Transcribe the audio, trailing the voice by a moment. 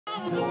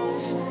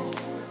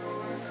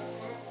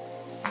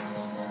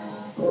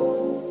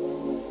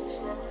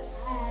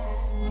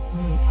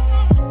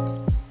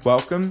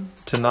Welcome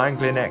to 9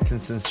 Glen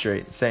Atkinson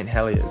Street, St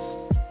Heliers.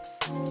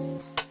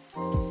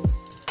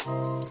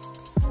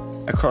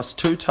 Across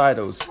 2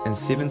 titles and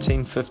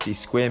 1750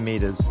 square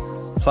metres,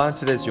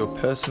 planted as your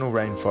personal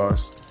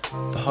rainforest,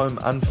 the home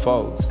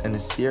unfolds in a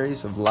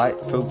series of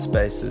light-filled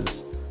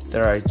spaces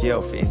that are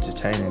ideal for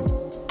entertaining.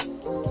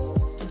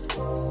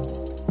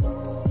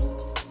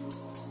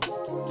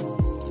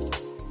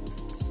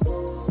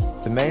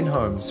 The main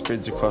home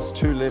spreads across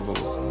 2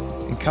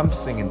 levels,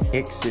 encompassing an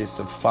excess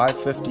of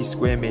 550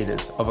 square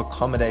metres of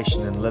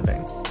accommodation and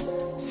living,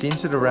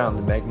 centred around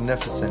the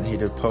magnificent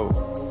heated pool.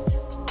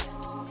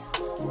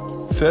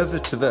 Further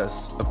to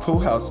this, a pool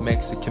house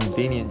makes a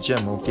convenient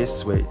gym or guest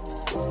suite,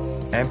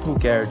 ample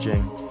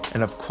garaging,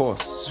 and of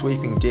course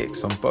sweeping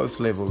decks on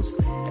both levels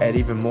add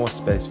even more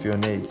space for your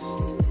needs.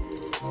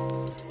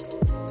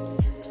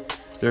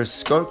 There is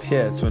scope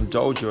here to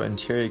indulge your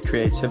interior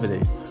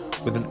creativity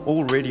with an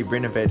already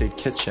renovated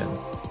kitchen.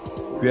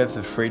 You have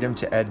the freedom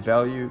to add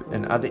value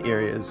in other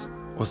areas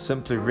or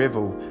simply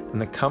revel in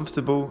the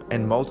comfortable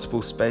and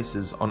multiple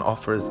spaces on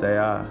offer as they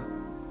are.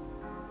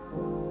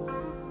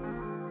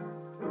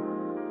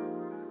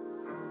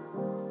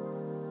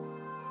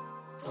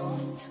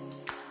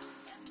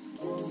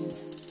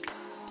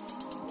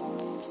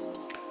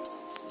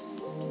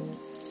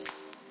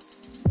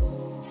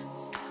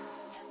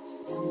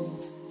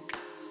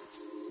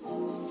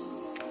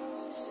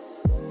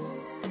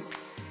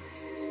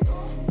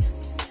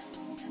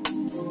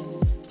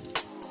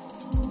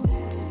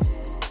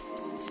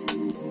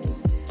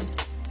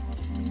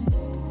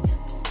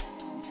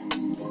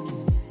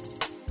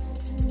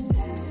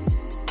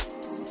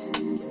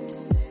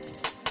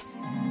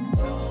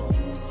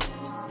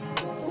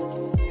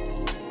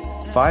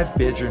 Five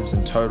bedrooms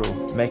in total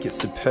make it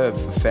superb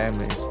for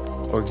families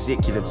or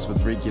executives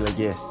with regular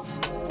guests.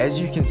 As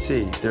you can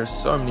see, there are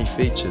so many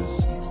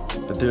features,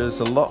 but there is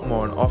a lot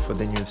more on offer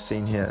than you have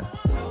seen here.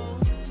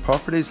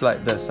 Properties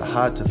like this are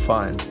hard to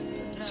find,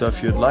 so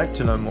if you would like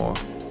to know more,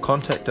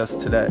 contact us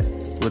today.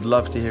 We'd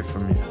love to hear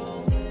from you.